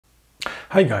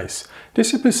Hi guys,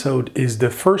 this episode is the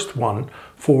first one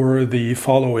for the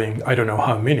following, I don't know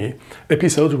how many,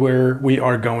 episodes where we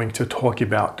are going to talk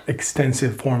about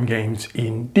extensive form games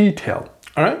in detail.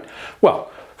 Alright?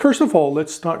 Well, first of all,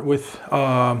 let's start with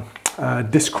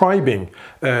describing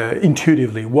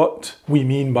intuitively what we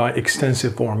mean by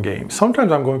extensive form games.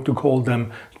 Sometimes I'm going to call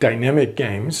them dynamic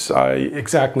games. I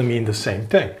exactly mean the same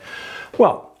thing.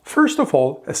 Well, first of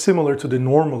all, similar to the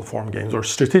normal form games or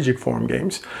strategic form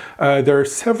games, there are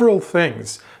several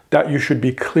things that you should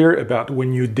be clear about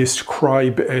when you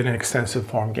describe an extensive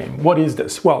form game. What is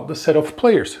this? Well, the set of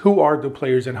players. Who are the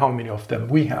players and how many of them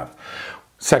we have?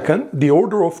 Second, the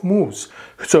order of moves.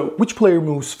 So which player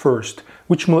moves first?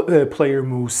 Which player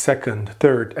moves second,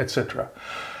 third, etc.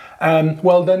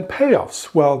 Well, then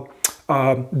payoffs. Well,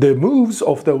 the moves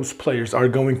of those players are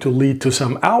going to lead to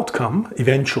some outcome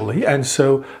eventually, and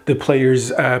so the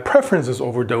players' preferences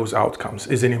over those outcomes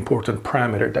is an important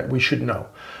parameter that we should know.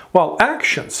 Well,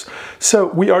 actions. So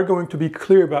we are going to be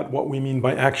clear about what we mean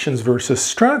by actions versus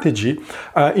strategy.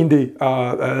 In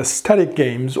the static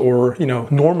games or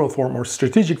normal form or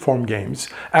strategic form games,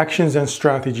 actions and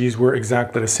strategies were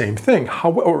exactly the same thing.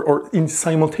 Or in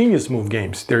simultaneous move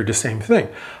games, they're the same thing.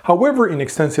 However, in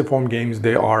extensive form games,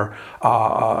 they are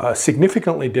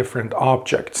significantly different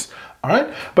objects. All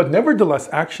right, but nevertheless,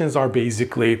 actions are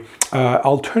basically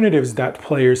alternatives that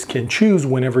players can choose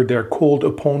whenever they're called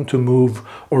upon to move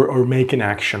or make an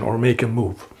action or make a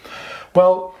move.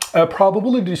 Well,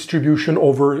 probability distribution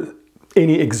over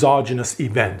any exogenous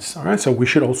events. All right, so we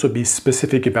should also be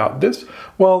specific about this.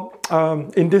 Well,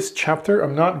 in this chapter,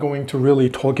 I'm not going to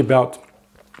really talk about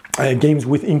games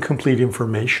with incomplete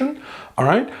information. All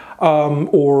right,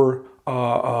 or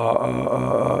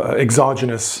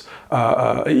exogenous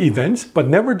events, but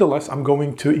nevertheless, I'm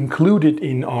going to include it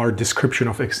in our description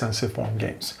of extensive form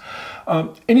games.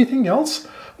 Anything else?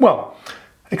 Well,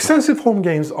 extensive form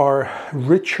games are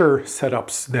richer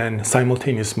setups than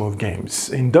simultaneous move games.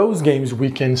 In those games,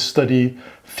 we can study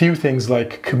few things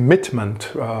like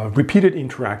commitment, repeated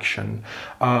interaction,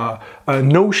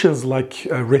 notions like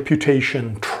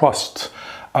reputation, trust,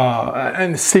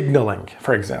 and signaling,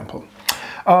 for example.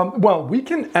 Well, we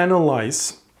can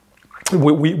analyze,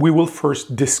 we will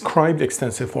first describe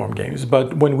extensive form games,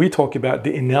 but when we talk about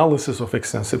the analysis of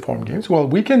extensive form games, well,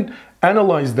 we can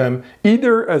analyze them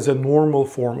either as a normal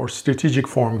form or strategic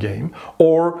form game,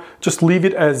 or just leave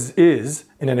it as is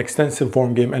in an extensive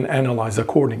form game and analyze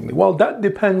accordingly. Well, that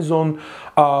depends on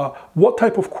what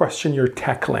type of question you're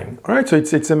tackling, all right? So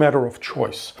it's a matter of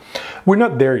choice. We're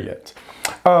not there yet.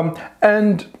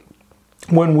 And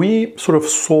when we sort of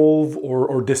solve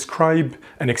or describe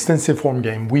an extensive form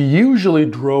game, we usually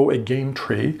draw a game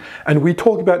tree and we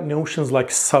talk about notions like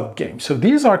subgame. So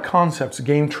these are concepts,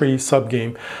 game tree,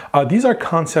 subgame. These are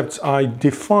concepts I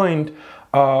defined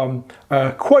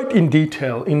quite in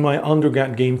detail in my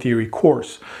undergrad game theory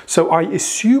course. So I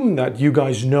assume that you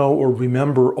guys know or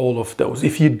remember all of those.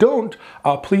 If you don't,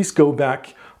 please go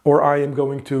back, or I am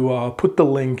going to put the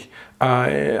link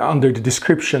under the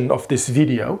description of this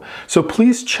video. So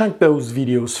please check those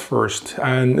videos first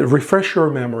and refresh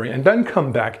your memory and then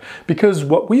come back, because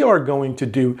what we are going to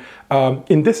do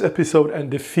in this episode and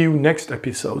the few next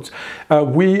episodes,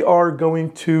 we are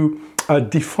going to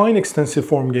define extensive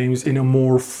form games in a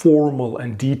more formal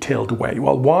and detailed way.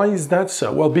 Well, why is that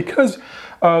so? Well, because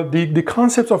the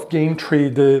concepts of game tree,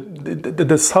 the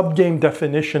subgame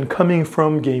definition coming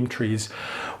from game trees,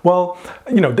 well,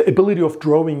 the ability of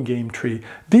drawing game tree,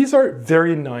 these are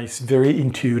very nice, very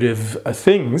intuitive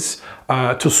things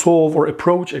to solve or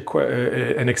approach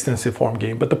an extensive form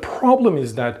game. But the problem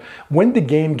is that when the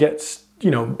game gets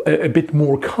a bit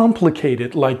more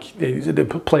complicated, like the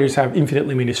players have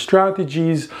infinitely many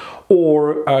strategies,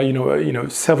 or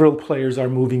several players are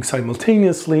moving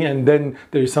simultaneously, and then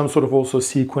there is some sort of also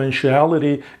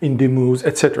sequentiality in the moves,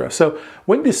 etc. So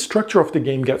when the structure of the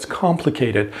game gets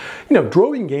complicated,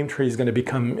 drawing game tree is going to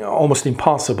become almost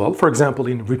impossible, for example,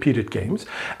 in repeated games.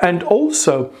 And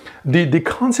also the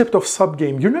concept of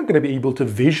subgame, you're not going to be able to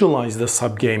visualize the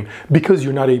subgame because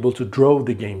you're not able to draw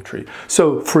the game tree.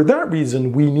 So for that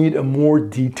reason, we need a more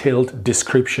detailed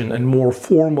description and more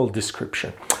formal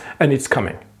description, and it's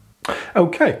coming.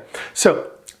 Okay,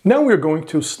 so now we're going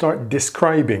to start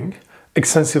describing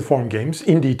extensive form games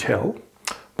in detail,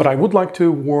 but I would like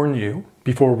to warn you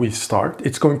before we start,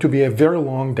 it's going to be a very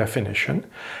long definition,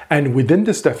 and within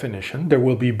this definition there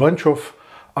will be a bunch of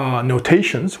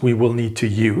notations we will need to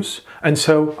use, and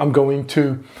so I'm going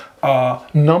to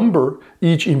number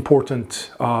each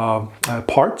important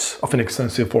parts of an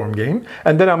extensive form game,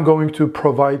 and then I'm going to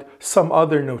provide some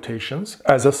other notations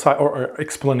as a side or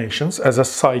explanations as a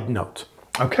side note.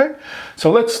 Okay,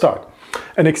 so let's start.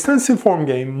 An extensive form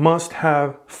game must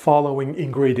have following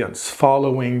ingredients,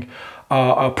 following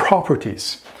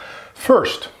properties.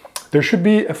 First, there should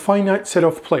be a finite set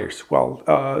of players. Well,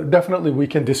 definitely we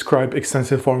can describe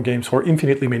extensive form games for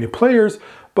infinitely many players,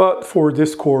 but for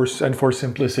this course and for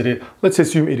simplicity, let's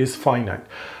assume it is finite.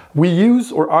 We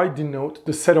use, or I denote,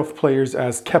 the set of players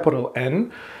as capital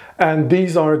N, and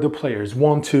these are the players,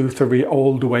 1, 2, 3,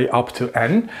 all the way up to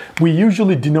N. We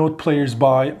usually denote players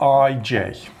by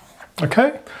IJ.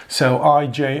 Okay, so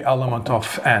IJ element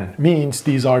of N means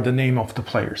these are the name of the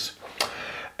players.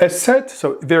 A set,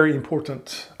 so very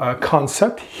important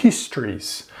concept,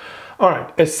 histories. All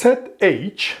right, a set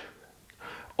H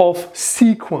of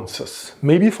sequences,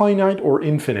 maybe finite or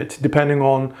infinite, depending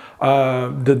on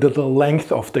the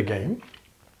length of the game.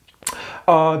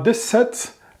 This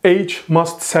set H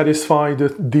must satisfy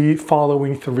the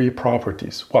following three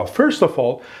properties. Well, first of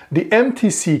all, the empty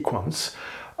sequence,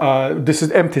 this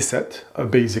is empty set,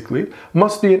 basically,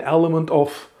 must be an element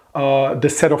of the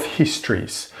set of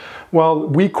histories. Well,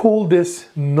 we call this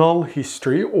null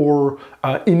history or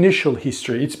initial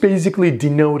history. It's basically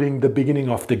denoting the beginning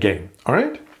of the game, all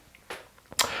right?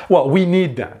 Well, we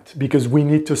need that because we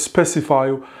need to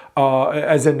specify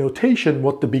as a notation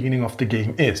what the beginning of the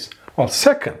game is. Well,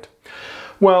 second,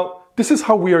 well, this is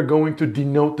how we are going to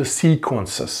denote the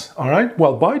sequences, all right?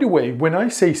 Well, by the way, when I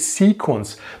say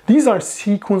sequence, these are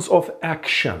sequence of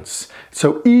actions.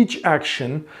 So each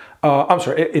action,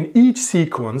 in each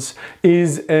sequence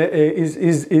is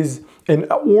an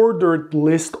ordered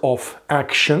list of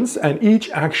actions, and each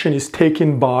action is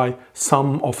taken by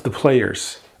some of the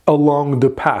players along the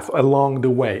path, along the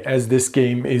way, as this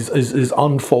game is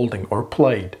unfolding or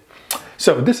played.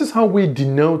 So this is how we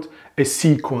denote a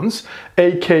sequence,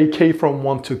 k from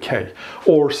 1 to k,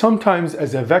 or sometimes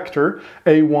as a vector,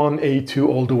 a1, a2,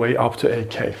 all the way up to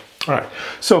ak. All right,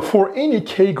 so for any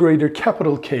k greater,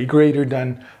 capital K greater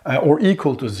than or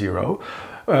equal to 0,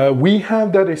 we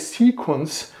have that a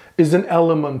sequence is an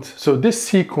element. So this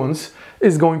sequence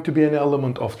is going to be an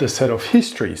element of the set of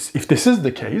histories. If this is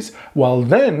the case, well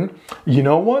then, you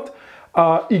know what?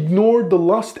 Ignore the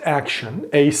last action,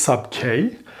 a sub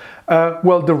k.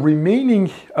 Well, the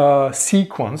remaining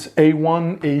sequence,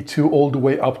 a1, a2, all the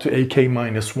way up to ak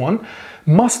minus 1,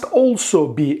 must also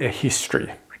be a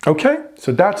history. Okay,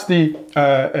 so that's the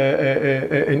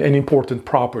an important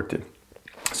property.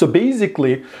 So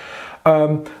basically,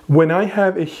 when I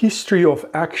have a history of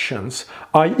actions,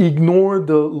 I ignore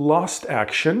the last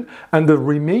action, and the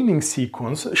remaining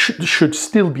sequence should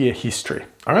still be a history.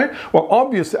 All right. Well,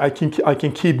 obviously, I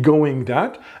can keep going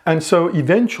that, and so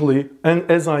eventually, and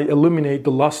as I eliminate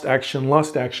the last action,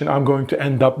 I'm going to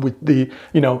end up with the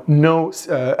no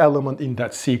element in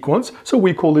that sequence. So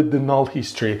we call it the null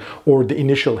history or the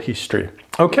initial history.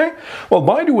 Okay. Well,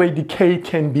 by the way, the k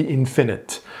can be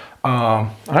infinite. All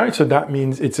right, so that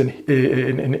means it's an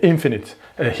infinite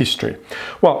history.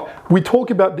 Well, we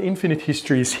talk about the infinite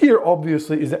histories here.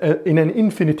 Obviously, in an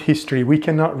infinite history, we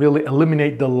cannot really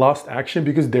eliminate the last action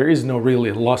because there is no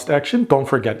really last action. Don't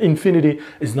forget, infinity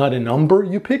is not a number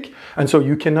you pick, and so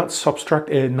you cannot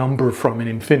subtract a number from an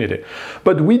infinity.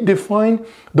 But we define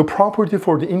the property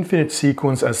for the infinite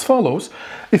sequence as follows.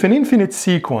 If an infinite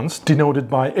sequence denoted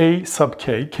by a sub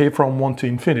k, k from 1 to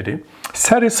infinity,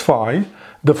 satisfy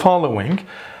the following,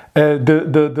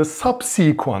 the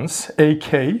subsequence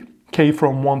ak, k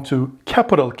from 1 to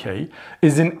capital K,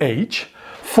 is in H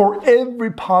for every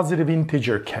positive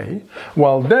integer k,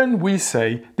 well then we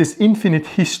say this infinite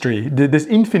history, this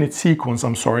infinite sequence,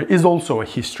 is also a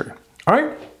history. All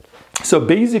right? So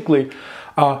basically,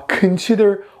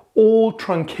 consider all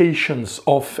truncations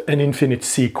of an infinite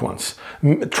sequence.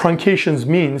 Truncations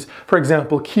means, for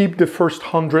example, keep the first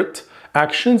 100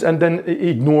 actions and then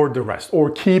ignore the rest, or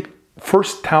keep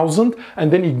first 1,000 and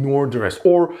then ignore the rest,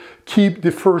 or keep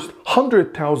the first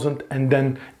 100,000 and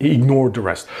then ignore the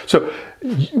rest. So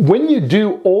when you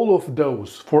do all of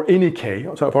those for any k,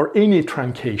 so for any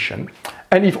truncation,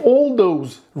 and if all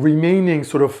those remaining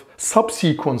sort of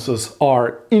subsequences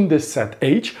are in this set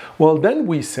H, well then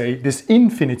we say this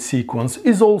infinite sequence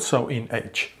is also in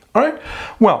H. All right?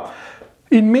 Well,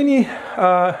 in many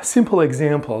simple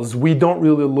examples, we don't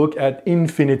really look at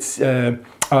infinite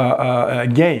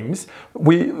games.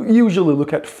 We usually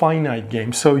look at finite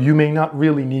games, so you may not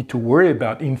really need to worry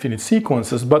about infinite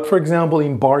sequences. But for example,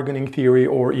 in bargaining theory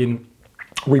or in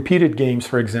repeated games,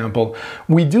 for example,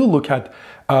 we do look at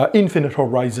infinite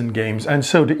horizon games, and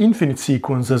so the infinite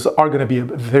sequences are going to be a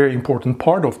very important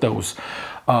part of those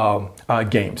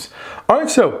games. All right,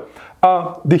 so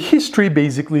The history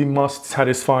basically must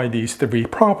satisfy these three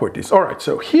properties. All right,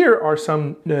 so here are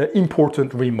some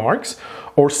important remarks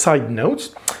or side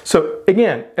notes. So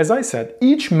again, as I said,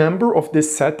 each member of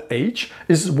this set H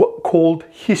is what called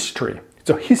history. It's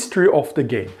a history of the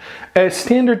game. A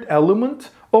standard element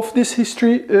of this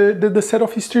history, the set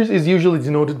of histories, is usually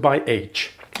denoted by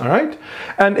H. All right,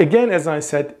 and again, as I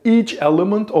said, each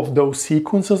element of those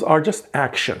sequences are just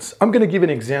actions. I'm going to give an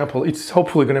example. It's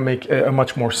hopefully going to make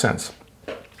much more sense.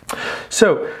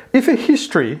 So if a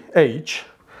history H,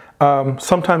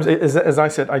 sometimes as I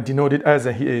said, I denote it as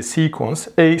a sequence,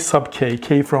 A sub k,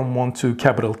 k from 1 to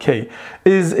capital K,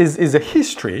 is a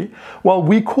history. Well,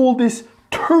 we call this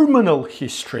terminal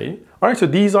history. All right, so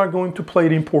these are going to play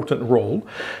an important role.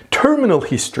 Terminal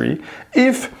history,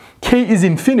 if k is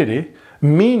infinity,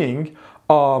 meaning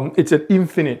it's an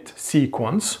infinite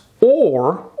sequence,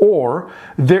 or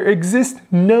there exists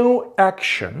no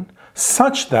action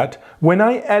such that when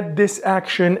I add this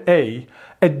action A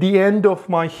at the end of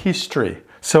my history,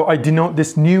 so I denote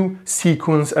this new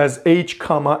sequence as H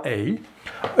comma A,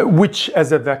 which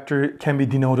as a vector can be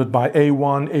denoted by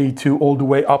A1, A2, all the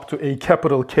way up to A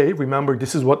capital K. Remember,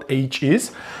 this is what H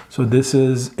is. So this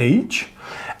is H,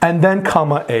 and then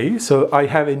comma A. So I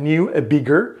have a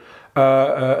bigger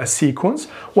a sequence.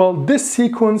 Well, this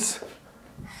sequence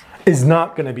is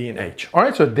not going to be in H. All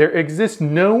right, so there exists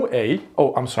no A.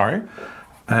 Oh, I'm sorry.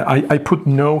 I put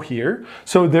no here.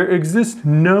 So there exists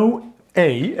no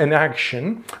A, an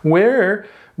action, where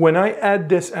when I add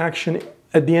this action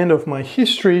at the end of my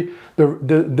history,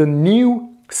 the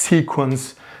new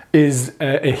sequence is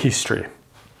a history.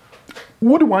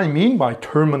 What do I mean by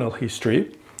terminal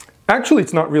history? Actually,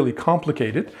 it's not really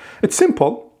complicated. It's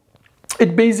simple.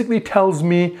 It basically tells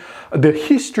me the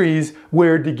histories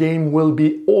where the game will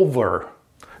be over,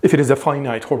 if it is a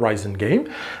finite horizon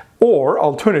game, or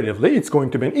alternatively, it's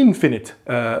going to be an infinite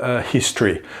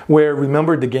history, where,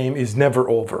 remember, the game is never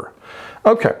over.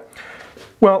 Okay,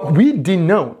 well, we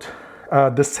denote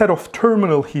the set of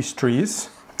terminal histories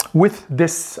with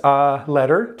this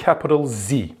letter, capital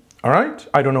Z. All right,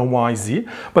 I don't know why Z,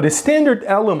 but a standard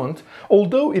element,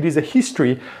 although it is a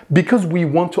history, because we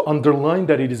want to underline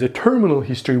that it is a terminal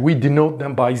history, we denote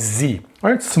them by Z.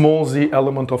 All right, small z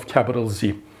element of capital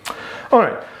Z. All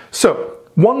right, so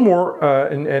one more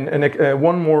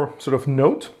one more sort of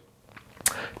note.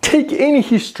 Take any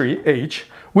history H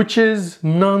which is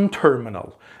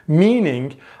non-terminal,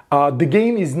 meaning the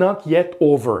game is not yet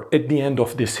over at the end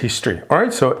of this history. All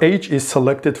right, so H is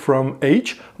selected from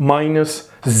H minus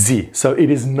Z. So it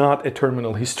is not a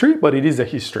terminal history, but it is a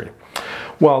history.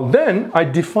 Well, then I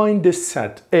define this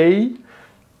set A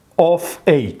of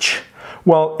H.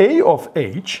 Well, A of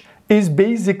H is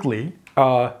basically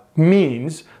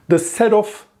means the set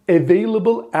of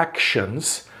available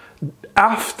actions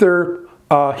after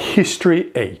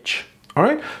history H. All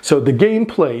right, so the game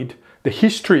played, the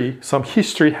history, some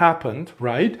history happened,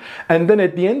 right? And then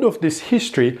at the end of this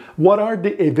history, what are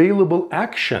the available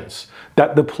actions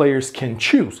that the players can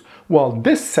choose? Well,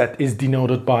 this set is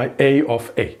denoted by A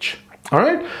of H. All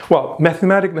right, well,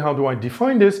 mathematically, how do I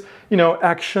define this? You know,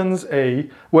 actions A,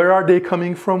 where are they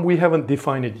coming from? We haven't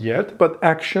defined it yet, but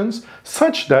actions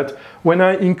such that when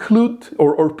I include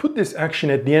or put this action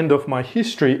at the end of my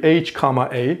history, H comma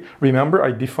A, remember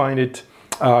I defined it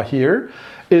here,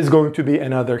 is going to be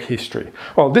another history.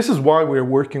 Well, this is why we're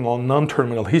working on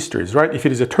non-terminal histories, right? If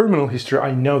it is a terminal history,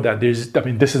 I know that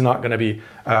this is not going to be,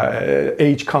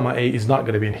 H comma A is not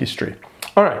going to be in history.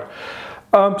 All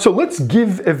right. So let's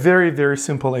give a very, very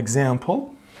simple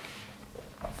example.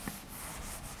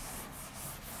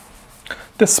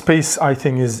 The space, I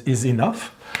think, is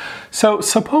enough. So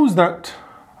suppose that,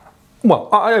 well,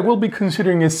 I will be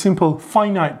considering a simple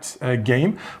finite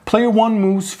game. Player 1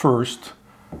 moves first.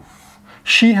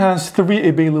 She has 3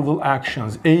 available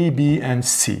actions, A, B, and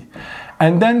C.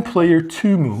 And then player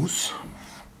 2 moves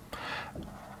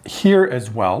here as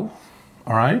well,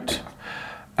 all right?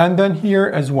 And then here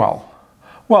as well.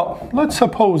 Well, let's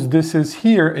suppose this is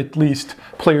here, at least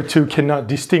player 2 cannot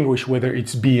distinguish whether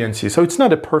it's B and C. So it's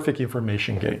not a perfect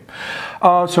information game.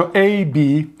 So A,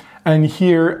 B, and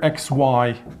here X,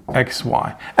 Y, X,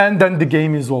 Y. And then the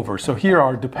game is over. So here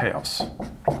are the payoffs.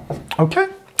 Okay?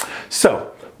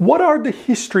 So what are the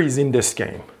histories in this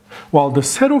game? Well, the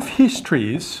set of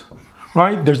histories,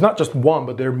 right, there's not just one,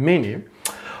 but there are many,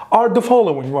 are the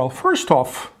following. Well, first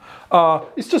off,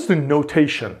 it's just a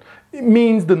notation. It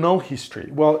means the null history.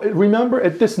 Well, remember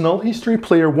at this null history,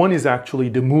 player 1 is actually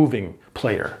the moving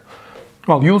player.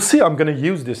 Well, you'll see I'm going to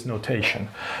use this notation.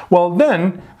 Well,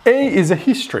 then A is a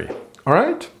history, all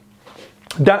right?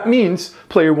 That means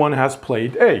player 1 has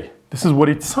played A. This is what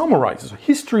it summarizes.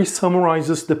 History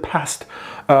summarizes the past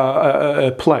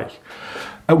play.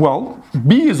 Well,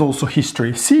 B is also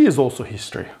history, C is also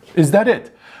history. Is that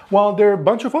it? Well, there are a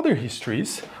bunch of other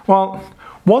histories. Well,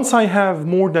 once I have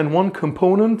more than one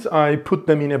component, I put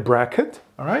them in a bracket,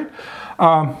 all right?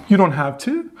 You don't have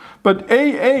to, but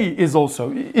AA is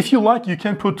also, if you like, you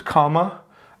can put comma,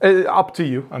 up to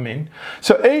you, I mean.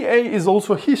 So AA is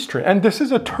also history, and this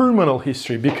is a terminal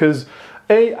history because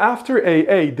after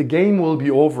AA, the game will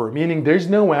be over, meaning there's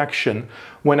no action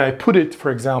when I put it, for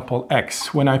example,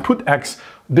 X. When I put X,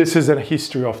 this is a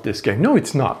history of this game. No,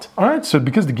 it's not. All right, so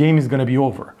because the game is going to be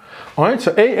over. All right,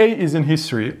 so AA is in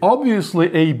history.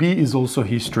 Obviously, AB is also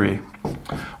history.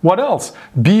 What else?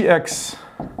 BX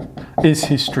is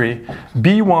history,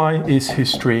 BY is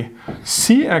history,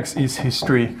 CX is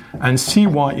history, and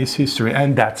CY is history,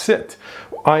 and that's it.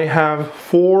 I have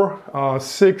 4,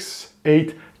 6,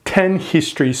 8, 10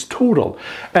 histories total.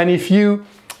 And if you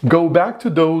go back to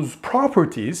those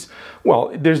properties,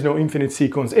 well, there's no infinite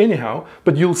sequence anyhow,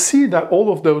 but you'll see that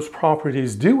all of those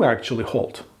properties do actually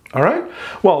hold. All right?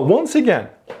 Well, once again,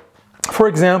 for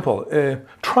example,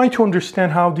 try to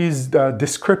understand how these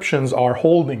descriptions are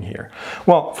holding here.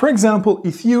 Well, for example,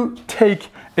 if you take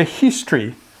a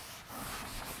history,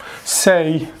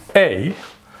 say A,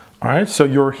 all right, so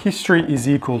your history is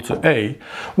equal to A.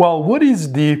 Well, what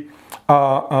is the,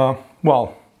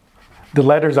 well, the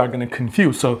letters are going to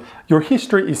confuse. So your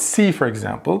history is C, for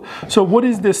example. So what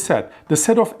is this set? The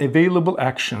set of available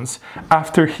actions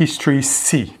after history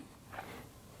C.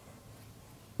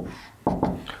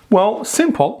 Well,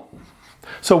 simple.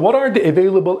 So what are the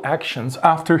available actions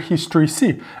after history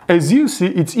C? As you see,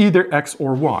 it's either X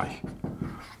or Y.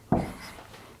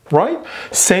 Right?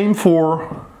 Same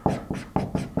for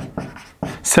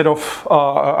set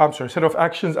of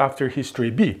actions after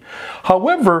history B.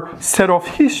 However, set of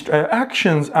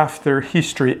actions after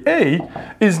history A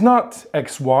is not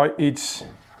XY, it's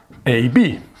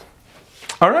AB.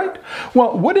 All right?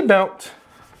 Well, what about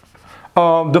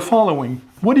the following?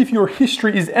 What if your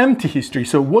history is empty history?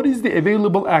 So what is the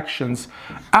available actions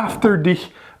after the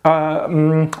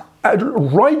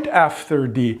right after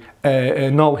the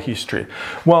null history?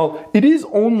 Well, it is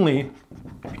only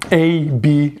A,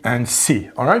 B, and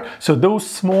C, all right? So those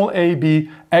small a,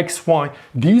 b, x, y,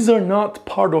 these are not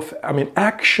part of,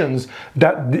 actions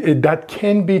that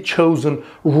can be chosen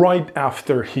right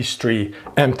after history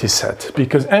empty set,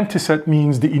 because empty set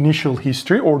means the initial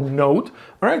history or node,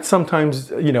 all right? Sometimes,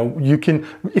 you can,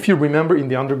 if you remember in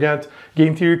the undergrad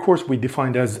game theory course, we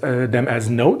defined them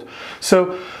as node.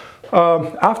 So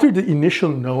after the initial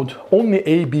node, only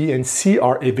A, B, and C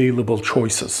are available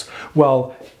choices.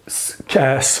 Well,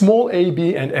 small a,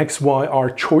 b, and x, y are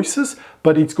choices,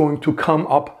 but it's going to come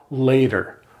up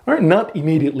later, right? Not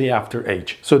immediately after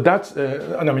H. So that's,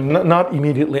 not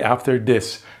immediately after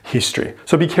this history.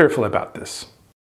 So be careful about this.